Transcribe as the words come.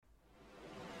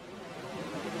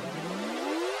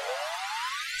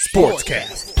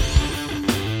Sportscast.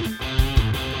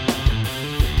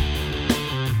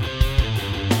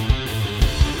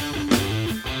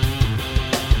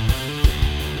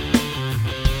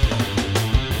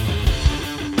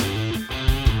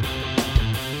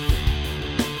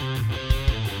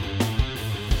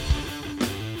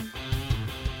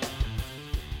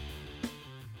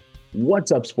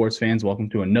 What's up, sports fans? Welcome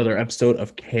to another episode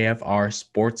of KFR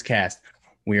Sportscast.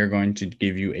 We are going to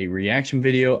give you a reaction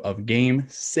video of Game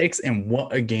 6, and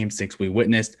what a Game 6 we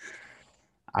witnessed.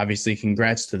 Obviously,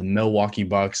 congrats to the Milwaukee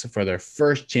Bucks for their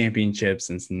first championship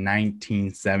since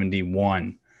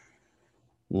 1971.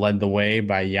 Led the way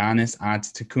by Giannis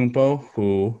Antetokounmpo,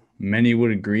 who many would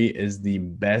agree is the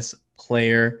best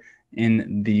player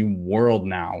in the world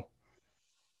now.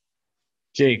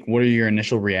 Jake, what are your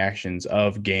initial reactions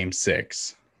of Game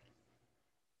 6?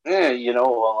 Yeah,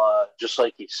 just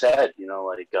like he said,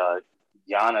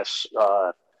 Giannis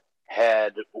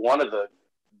had one of the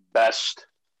best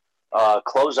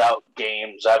closeout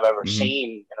games I've ever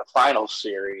seen in a final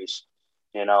series,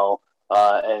 and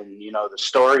the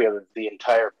story of the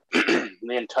entire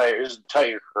his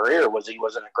entire career was he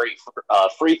wasn't a great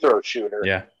free throw shooter.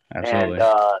 Yeah, absolutely.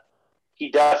 And he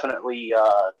definitely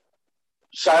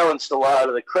silenced a lot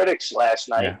of the critics last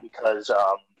night because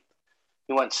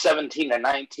he went 17 and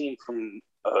 19 from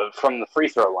the free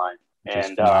throw line,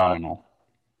 and phenomenal.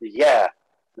 It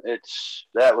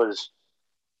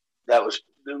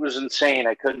was insane.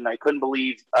 I couldn't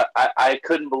believe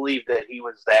that he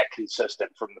was that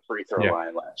consistent from the free throw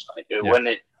line last night.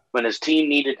 When his team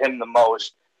needed him the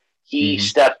most, he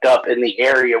stepped up in the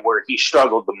area where he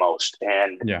struggled the most,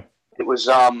 and it was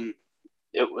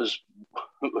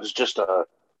just a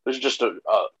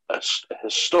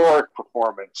historic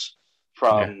performance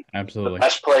from the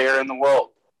best player in the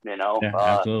world.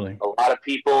 Absolutely. A lot of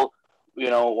people,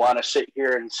 want to sit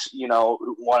here and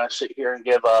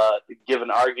give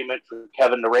an argument for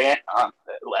Kevin Durant.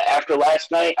 After last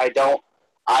night, I don't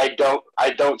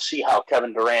see how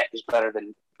Kevin Durant is better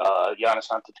than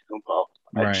Giannis Antetokounmpo.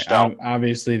 Right.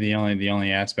 Obviously, the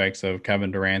only aspects of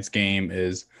Kevin Durant's game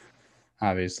is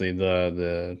obviously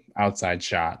the outside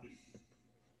shot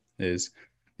is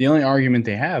the only argument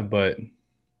they have, but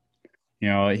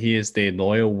he has stayed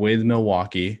loyal with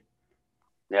Milwaukee.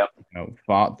 Yep.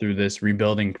 Fought through this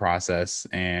rebuilding process,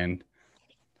 and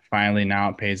finally now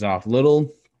it pays off.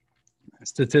 Little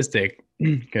statistic,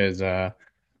 because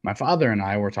my father and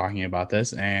I were talking about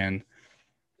this and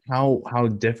how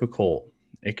difficult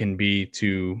it can be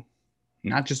to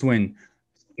not just win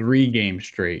 3 games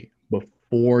straight, but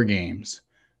 4 games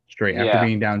straight after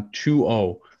being down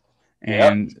 2-0.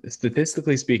 And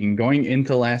statistically speaking, going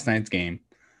into last night's game,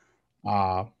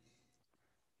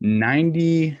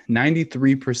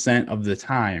 93% of the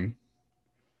time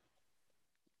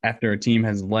after a team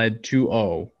has led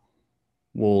 2-0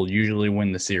 will usually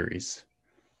win the series.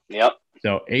 Yep.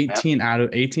 So 18 out of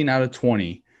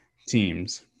 20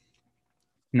 teams.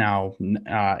 Now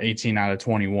 18 out of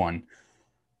 21.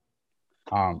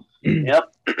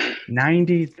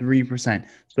 93%.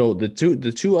 So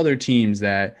the two other teams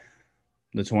that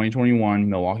the 2021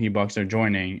 Milwaukee Bucks are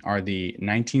joining are the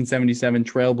 1977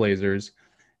 Trailblazers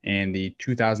and the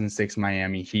 2006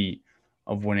 Miami Heat,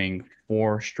 of winning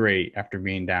 4 straight after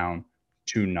being down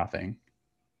 2-0.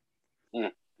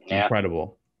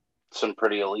 Incredible. Some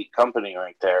pretty elite company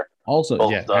right there. Also,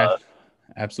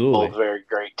 absolutely. Both very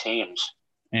great teams.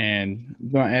 And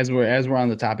as we're on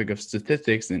the topic of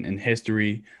statistics and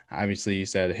history, obviously you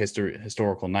said a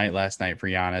historical night last night for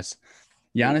Giannis.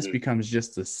 Giannis becomes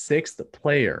just the 6th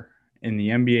player in the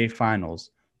NBA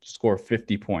Finals to score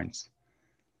 50 points.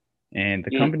 And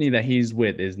the company that he's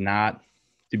with is not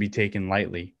to be taken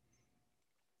lightly.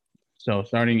 So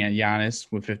starting at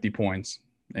Giannis with 50 points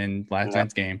in last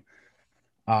night's game,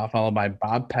 followed by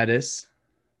Bob Pettis,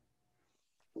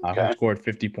 who scored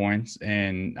 50 points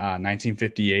in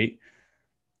 1958.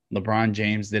 LeBron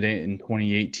James did it in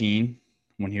 2018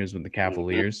 when he was with the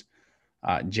Cavaliers.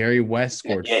 Jerry West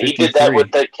scored 53. He did that with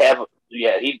the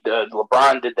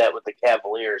LeBron did that with the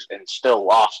Cavaliers and still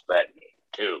lost that game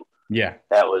too. Yeah,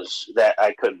 that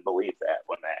I couldn't believe that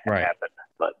when that happened.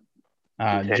 But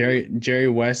Jerry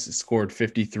West scored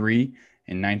 53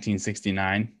 in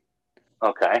 1969.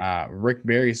 Okay. Rick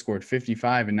Barry scored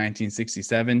 55 in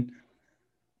 1967.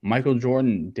 Michael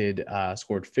Jordan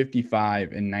scored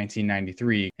 55 in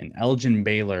 1993, and Elgin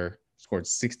Baylor scored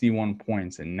 61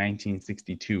 points in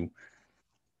 1962.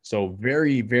 So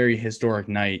very, very historic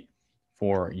night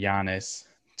for Giannis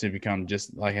to become,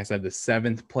 just like I said, the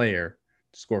 7th player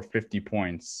to score 50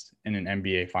 points in an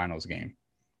NBA Finals game.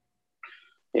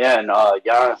 Yeah, and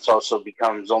Giannis also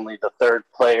becomes only the third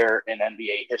player in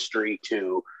NBA history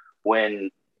to win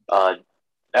uh,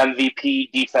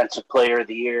 MVP, Defensive Player of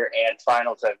the Year, and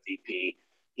Finals MVP.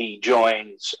 He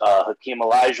joins Hakeem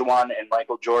Olajuwon and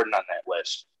Michael Jordan on that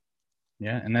list.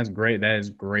 Yeah, and that's great. That is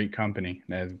great company.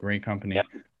 That is great company. Yep.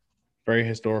 Very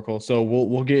historical. So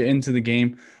we'll get into the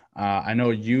game. I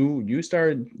know you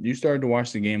started to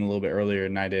watch the game a little bit earlier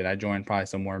than I did. I joined probably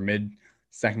somewhere mid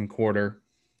second quarter,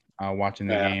 watching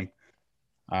the game.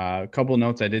 A couple of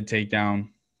notes I did take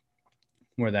down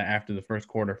were that after the first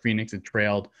quarter, Phoenix had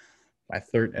trailed by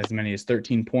as many as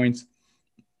 13 points,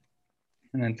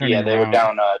 and then turning they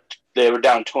around. They were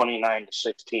down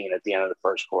 29-16 at the end of the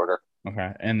first quarter.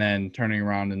 Okay, and then turning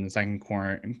around in the second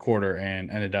quarter and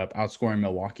ended up outscoring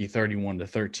Milwaukee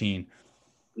 31-13.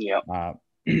 Yeah.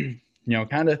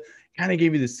 Kind of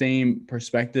gave you the same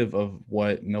perspective of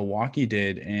what Milwaukee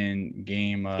did in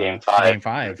game five,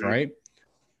 mm-hmm. Right?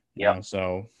 Yeah.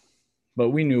 So, but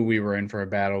we knew we were in for a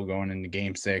battle going into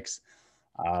game 6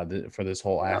 for this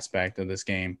whole aspect of this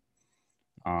game.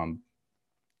 A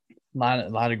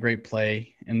lot of great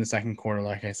play in the second quarter.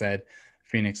 Like I said,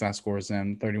 Phoenix outscores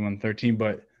them 31-13,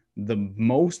 but the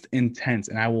most intense,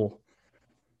 and I will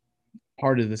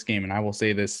part of this game, and I will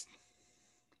say this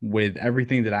with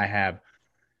everything that I have,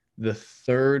 the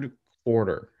third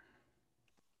quarter.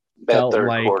 That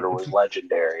third quarter was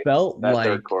legendary.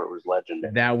 Third quarter was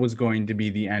legendary. That was going to be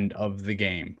the end of the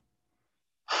game.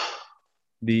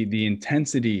 The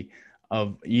intensity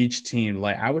of each team.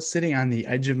 Like, I was sitting on the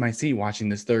edge of my seat watching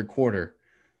this third quarter,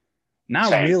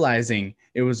 not realizing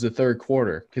it was the third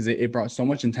quarter because it brought so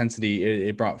much intensity.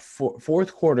 It brought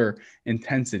fourth quarter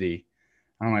intensity.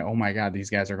 I'm like, oh my God, these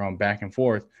guys are going back and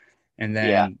forth. And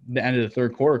then the end of the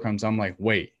third quarter comes. I'm like,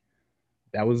 wait,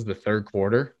 that was the third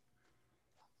quarter?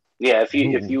 Yeah, if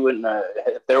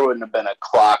there wouldn't have been a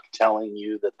clock telling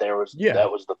you that that was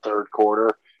the third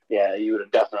quarter, you would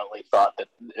have definitely thought that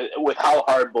with how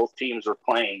hard both teams were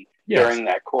playing during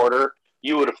that quarter,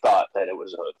 you would have thought that it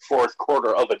was a fourth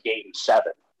quarter of a game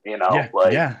 7.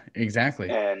 Exactly.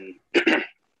 And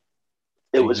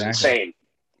it was insane.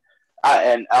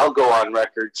 And I'll go on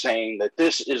record saying that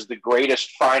this is the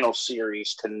greatest final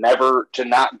series to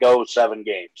not go 7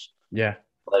 games. Yeah.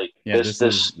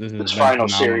 This final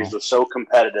series was so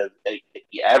competitive.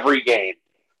 Every game.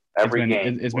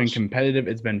 It's been competitive.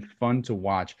 It's been fun to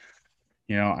watch.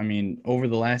 Over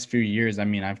the last few years,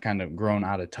 I've kind of grown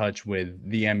out of touch with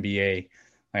the NBA.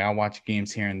 Like, I'll watch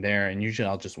games here and there, and usually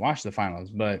I'll just watch the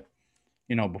finals. But,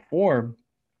 before,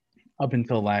 up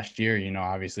until last year,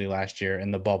 obviously last year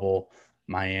in the bubble,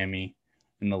 Miami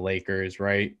and the Lakers,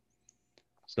 right?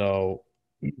 So,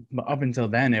 but up until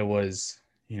then, it was,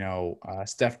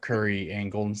 Steph Curry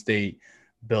and Golden State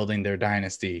building their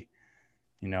dynasty,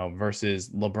 versus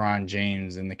LeBron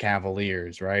James and the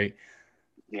Cavaliers, right?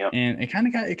 Yeah. And it kind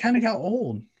of got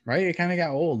old, right? It kind of got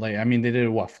old. Like, they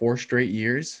did 4 straight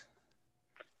years?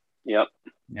 Yep.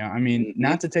 Yeah.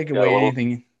 Not to take away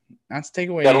anything. Not to take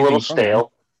away anything. Got a little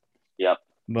stale. Yep.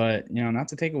 But, not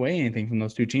to take away anything from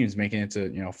those two teams making it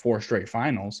to, 4 straight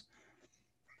finals.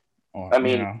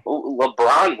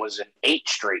 LeBron was in 8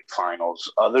 straight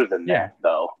finals other than that,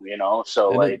 though,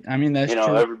 So, that's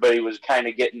true. Everybody was kind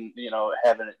of getting,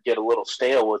 having it get a little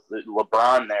stale with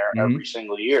LeBron there every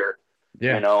single year.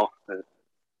 Yeah.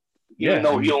 Even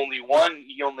though he only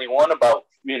won about,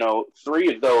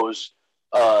 3 of those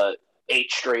 8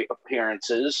 straight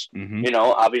appearances. Mm-hmm.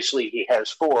 Obviously he has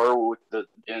 4 with the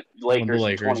Lakers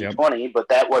in 2020, but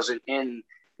that wasn't in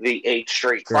the 8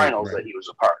 straight finals that he was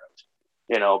a part of.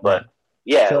 But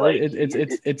so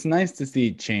it's nice to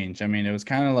see change. It was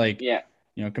kind of like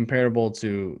comparable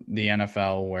to the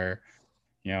NFL where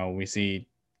we see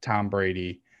Tom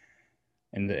Brady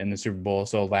in the Super Bowl.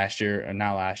 So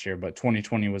not last year, but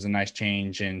 2020 was a nice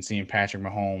change in seeing Patrick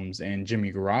Mahomes and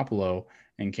Jimmy Garoppolo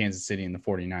in Kansas City and the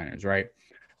 49ers, right?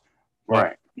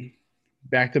 Right. But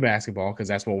back to basketball, because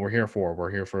that's what we're here for.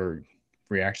 We're here for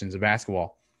reactions of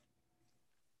basketball.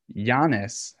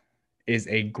 Giannis is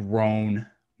a grown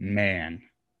man.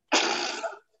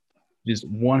 Just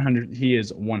 100. He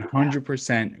is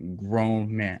 100%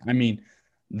 grown man.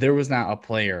 There was not a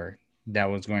player that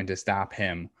was going to stop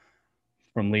him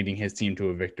from leading his team to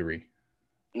a victory.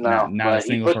 No, not a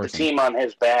single person.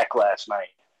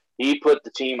 He put the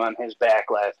team on his back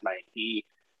last night.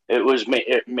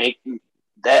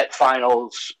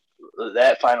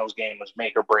 That finals game was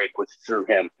make or break through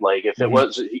him. Like, if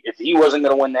he wasn't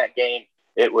going to win that game,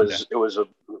 it was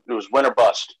win or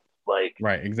bust. Like,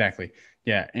 right, exactly.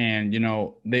 Yeah, and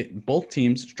both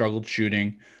teams struggled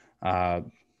shooting.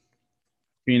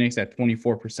 Phoenix at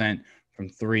 24% from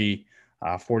 3,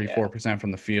 44%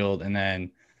 from the field, and then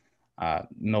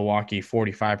Milwaukee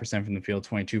 45% from the field,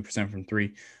 22% from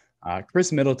three.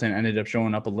 Chris Middleton ended up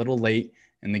showing up a little late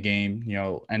in the game,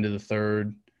 end of the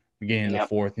third, beginning of the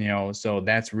fourth, so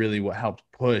that's really what helped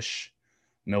push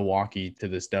Milwaukee to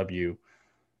this W.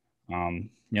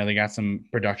 They got some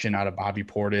production out of Bobby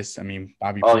Portis. I mean,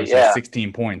 Bobby Portis had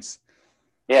 16 points.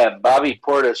 Yeah, Bobby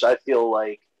Portis, I feel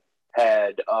like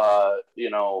had,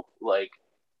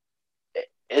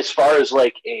 as far as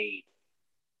like an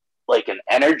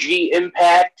energy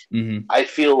impact, I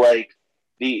feel like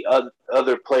the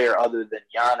other player other than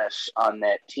Giannis on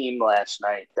that team last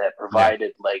night that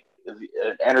provided like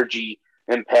an energy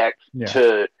impact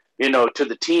to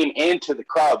the team and to the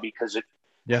crowd, because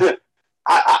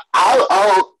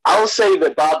I'll say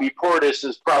that Bobby Portis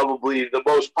is probably the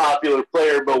most popular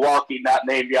player in Milwaukee, not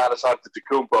named Giannis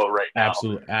Antetokounmpo right now.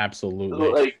 Absolutely.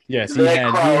 Like, yes,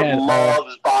 that crowd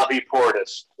loves Bobby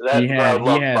Portis. That crowd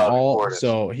loves Bobby Portis.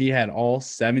 So he had all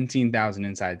 17,000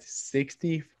 inside,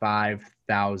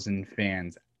 65,000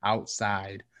 fans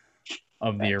outside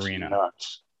of the arena.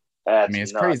 Nuts.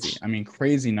 It's crazy.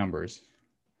 Crazy numbers.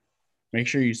 Make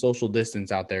sure you social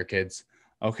distance out there, kids.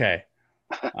 Okay.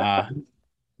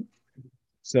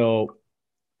 So,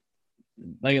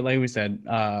 like we said,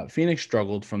 Phoenix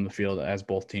struggled from the field, as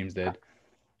both teams did.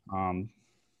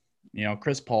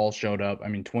 Chris Paul showed up.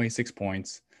 26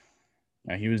 points.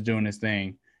 He was doing his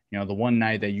thing. The one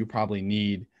night that you probably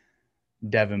need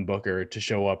Devin Booker to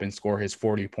show up and score his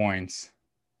 40 points,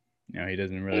 he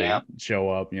doesn't really show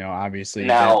up. Obviously.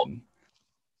 Now,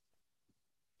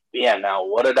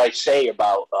 what did I say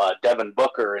about Devin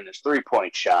Booker and his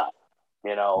 3-point shot?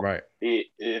 Right.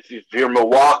 If you're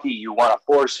Milwaukee, you want to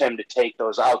force him to take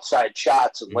those outside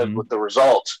shots and live with the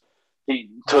results.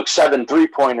 He took 7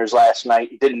 3-pointers last night.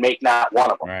 He didn't make not one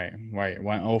of them. Right.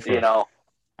 Went over.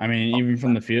 Even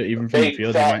from the field, he went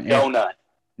donut.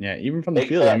 Even from the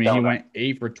field. He went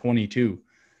 8 for 22.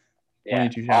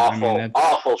 22 shots.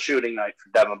 Awful shooting night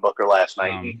for Devin Booker last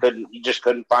night. He just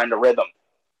couldn't find a rhythm.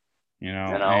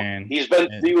 And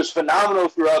he was phenomenal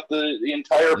throughout the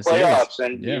entire playoffs,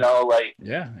 and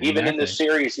even in this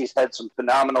series, he's had some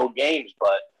phenomenal games.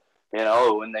 But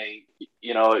when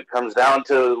it comes down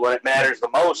to when it matters the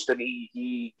most, and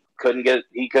he couldn't get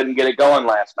it going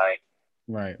last night.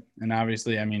 Right, and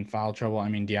obviously, foul trouble.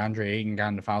 DeAndre Ayton got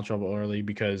into foul trouble early,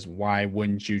 because why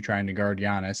wouldn't you trying to guard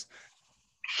Giannis?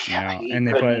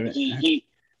 He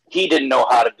didn't know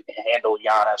how to handle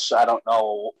Giannis. I don't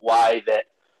know why that.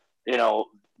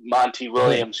 Monty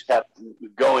Williams kept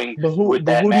going with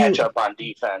that matchup on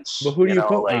defense. But who do you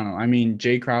put on him?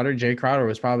 Jay Crowder. Jay Crowder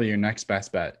was probably your next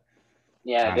best bet.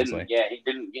 Yeah, he didn't.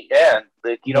 Yeah,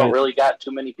 you don't really got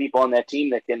too many people on that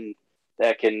team that can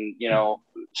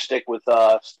stick with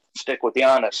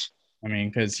Giannis.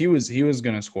 Because he was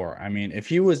going to score. If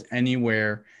he was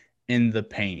anywhere in the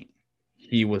paint,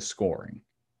 he was scoring.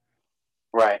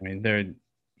 Right. There,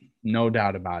 no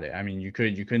doubt about it. You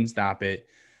couldn't stop it.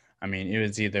 It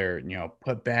was either,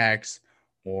 putbacks,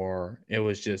 or it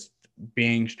was just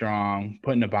being strong,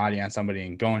 putting a body on somebody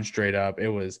and going straight up. It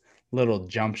was little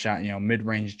jump shot,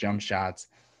 mid-range jump shots.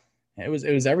 It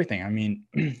was everything.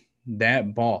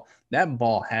 That ball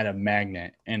had a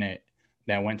magnet in it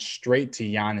that went straight to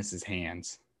Giannis's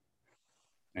hands.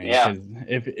 Because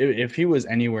if he was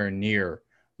anywhere near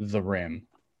the rim,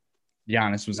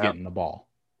 Giannis was getting the ball.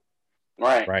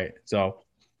 Right. So,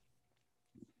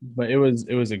 but it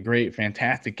was a great,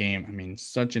 fantastic game.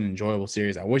 Such an enjoyable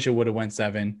series. I wish it would have went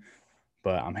 7,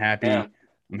 but I'm happy. Yeah.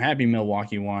 I'm happy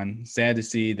Milwaukee won. Sad to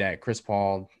see that Chris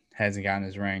Paul hasn't gotten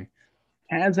his ring.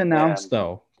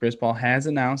 Chris Paul has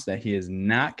announced that he is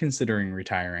not considering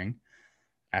retiring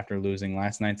after losing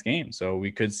last night's game. So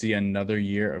we could see another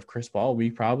year of Chris Paul.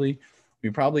 We probably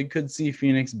could see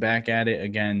Phoenix back at it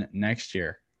again next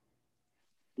year.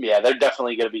 Yeah, they're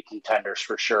definitely going to be contenders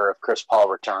for sure if Chris Paul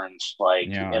returns.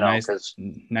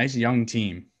 Nice young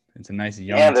team. It's a nice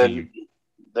young team.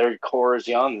 Their core is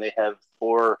young. They have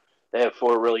 4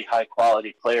 really high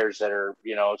quality players that are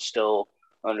still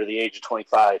under the age of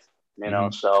 25.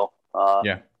 So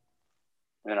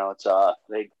it's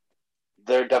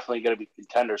they're definitely going to be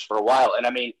contenders for a while.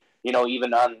 And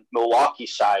even on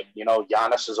Milwaukee's side,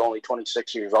 Giannis is only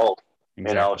 26 years old.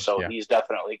 So he's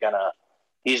definitely gonna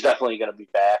be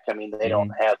back. They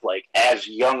don't have as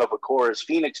young of a core as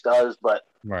Phoenix does, but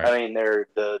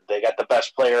they got the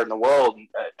best player in the world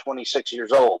at 26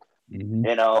 years old.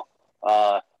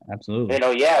 Absolutely.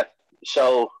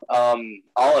 So all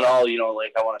in all,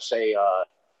 I want to say,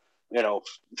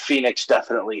 Phoenix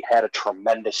definitely had a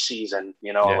tremendous season.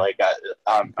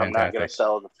 I'm not going to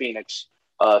sell the Phoenix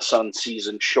Sun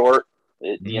season short.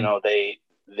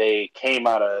 They came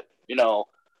out of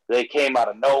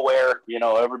nowhere.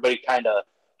 Everybody kind of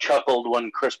chuckled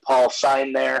when Chris Paul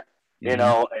signed there. And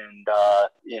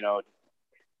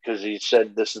because he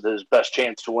said this is his best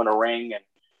chance to win a ring,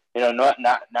 and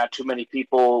not too many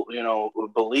people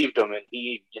believed him, and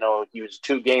he was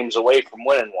 2 games away from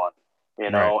winning one.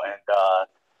 Right. And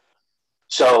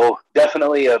so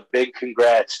definitely a big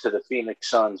congrats to the Phoenix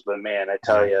Suns. But man, I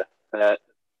tell you that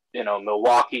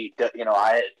Milwaukee.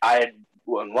 I had in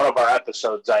one of our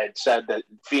episodes I had said that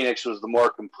Phoenix was the more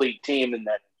complete team, and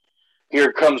then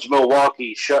here comes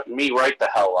Milwaukee shutting me right the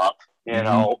hell up. With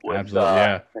Absolutely,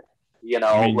 yeah.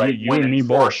 I mean, like you and winning me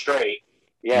 4 both. straight.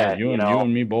 Yeah, Yeah, you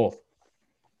and me both.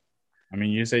 I mean,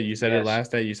 you said it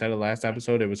Yes. last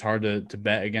episode. It was hard to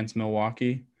bet against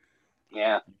Milwaukee.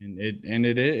 Yeah. And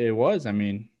it was. I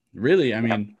mean, really. I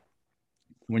mean,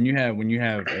 when you have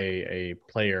a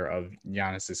player of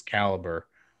Giannis's caliber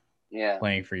Yeah.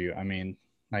 playing for you, I mean,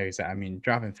 like I said, I mean,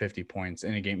 dropping 50 points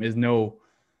in a game is no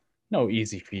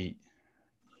easy feat.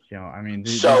 I mean,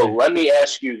 So let me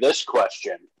ask you this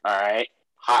question. All right,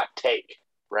 hot take.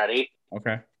 Ready?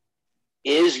 Okay.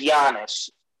 Is Giannis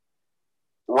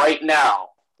right now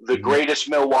the greatest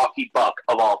Milwaukee Buck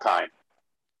of all time?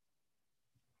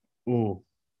 Ooh,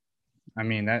 I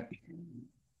mean that.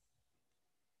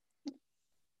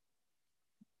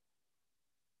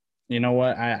 You know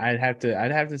what? I'd have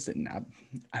to say. No,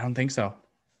 I don't think so.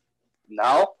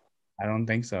 No. I don't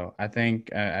think so. I think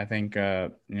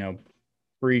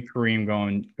pre Kareem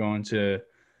going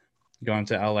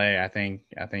to LA. I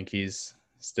think he's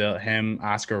still him.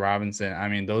 Oscar Robinson. I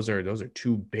mean, those are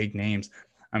 2 big names.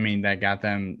 I mean, that got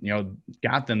them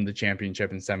the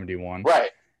championship in 71. Right.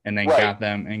 And then got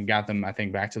them I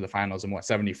think back to the finals in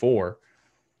 74.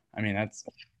 I mean, that's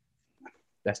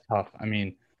tough. I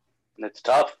mean, it's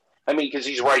tough. I mean, because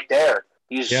he's right there.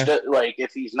 He's like,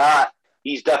 if he's not,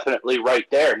 he's definitely right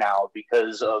there now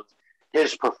because of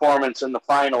his performance in the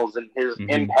finals and his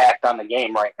impact on the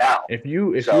game right now. If you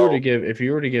were to give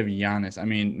Giannis, I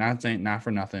mean, not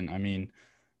for nothing. I mean,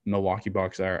 Milwaukee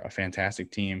Bucks are a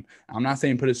fantastic team. I'm not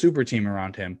saying put a super team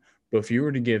around him, but if you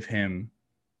were to give him,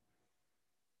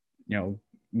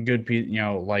 good,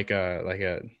 like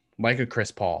a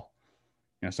Chris Paul,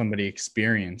 somebody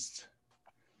experienced.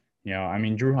 I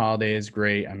mean, Drew Holiday is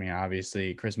great. I mean,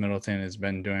 obviously, Chris Middleton has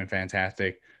been doing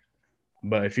fantastic.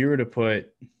 But if you were to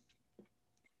put,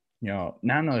 not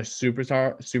another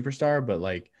superstar, but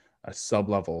like a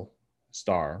sub-level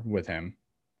star with him.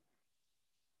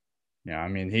 I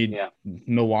mean,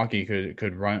 Milwaukee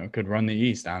could run the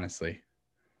East, honestly.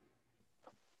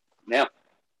 Yeah.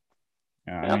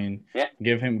 I mean,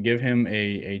 give him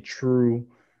a true,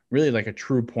 really like a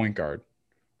true point guard.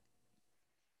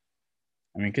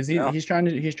 I mean, because he's trying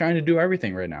to do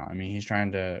everything right now. I mean, he's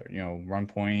trying to run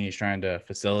point, he's trying to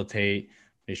facilitate,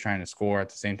 he's trying to score at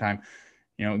the same time.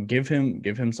 Give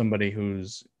him somebody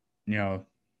who's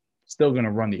still going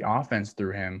to run the offense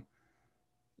through him,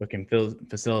 but can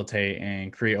facilitate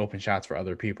and create open shots for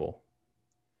other people.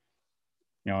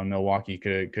 And Milwaukee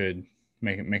could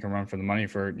make a run for the money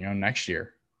for next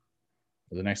year,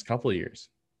 or the next couple of years.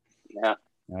 Yeah.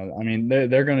 I mean,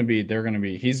 they're going to be.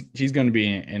 He's going to be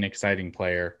an exciting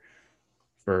player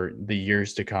for the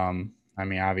years to come. I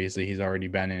mean, obviously, he's already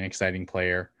been an exciting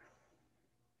player,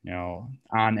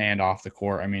 on and off the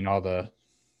court. I mean, all the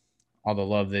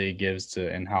love that he gives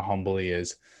to and how humble he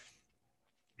is.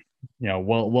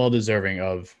 Well deserving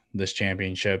of this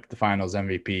championship, the Finals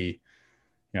MVP.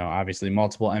 Obviously,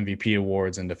 multiple MVP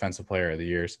awards and Defensive Player of the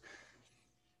Years.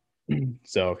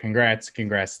 So, congrats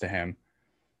to him.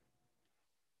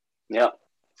 Yeah,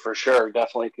 for sure.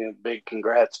 Definitely big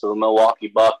congrats to the Milwaukee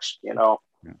Bucks,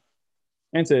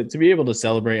 And to be able to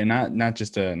celebrate, and not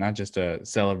just to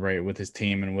celebrate with his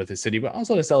team and with his city, but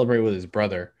also to celebrate with his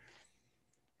brother.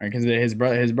 Right? Because his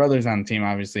brothers on the team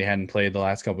obviously hadn't played the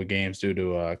last couple of games due to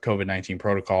COVID-19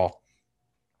 protocol.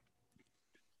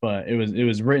 But it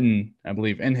was written, I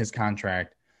believe, in his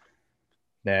contract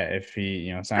that if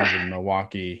he signs with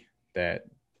Milwaukee, that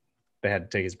they had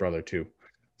to take his brother too.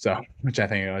 So, which I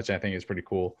think is pretty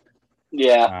cool.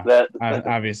 Yeah,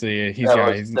 obviously he's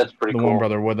that's pretty cool. One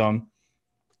brother with him.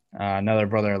 Another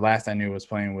brother, last I knew, was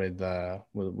playing with the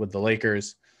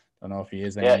Lakers. Don't know if he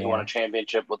is anymore. Yeah, he won a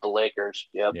championship with the Lakers.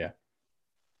 Yep. Yeah.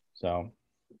 So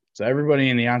everybody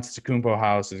in the Antetokounmpo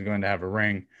house is going to have a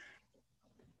ring.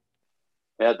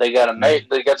 Yeah, they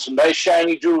got some nice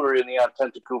shiny jewelry in the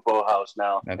Antetokounmpo house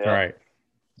now. That's right.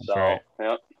 That's right.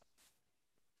 Yeah.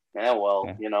 Yeah.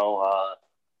 Well,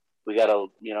 we got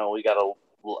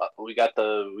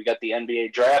the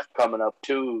NBA draft coming up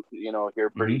too. Here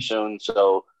pretty soon,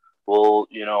 so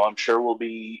I'm sure we'll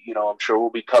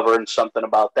be covering something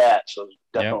about that. So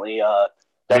definitely,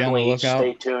 definitely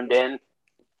stay tuned in.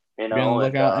 Be on the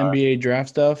lookout. NBA draft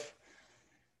stuff.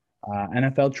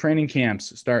 NFL training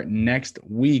camps start next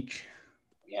week.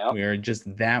 Yeah, we are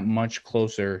just that much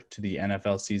closer to the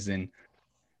NFL season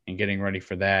and getting ready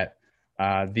for that.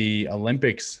 The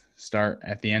Olympics start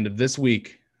at the end of this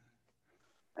week.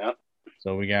 Yep.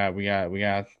 So we got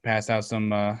to pass out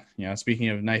some. Speaking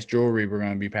of nice jewelry, we're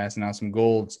going to be passing out some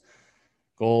gold,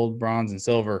 bronze, and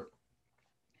silver.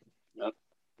 Yep.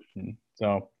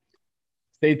 So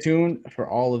stay tuned for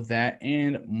all of that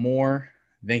and more.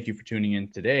 Thank you for tuning in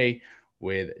today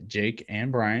with Jake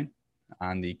and Brian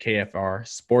on the KFR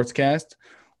Sportscast.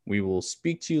 We will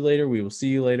speak to you later. We will see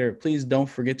you later. Please don't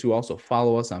forget to also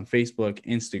follow us on Facebook,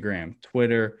 Instagram,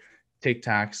 Twitter,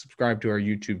 TikTok. Subscribe to our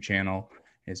YouTube channel.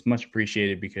 It's much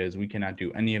appreciated because we cannot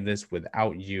do any of this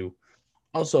without you.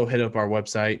 Also, hit up our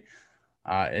website.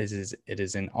 It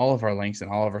is in all of our links and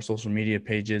all of our social media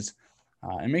pages.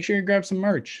 And make sure you grab some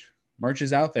merch. Merch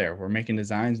is out there. We're making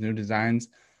new designs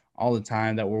all the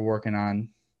time that we're working on.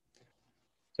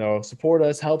 So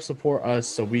help support us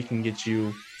so we can get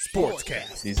you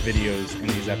Sportscast, these videos and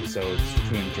these episodes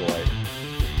to enjoy.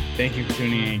 Thank you for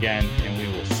tuning in again, and we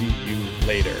will see you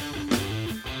later.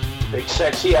 Big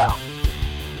Sexy out.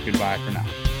 Goodbye for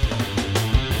now.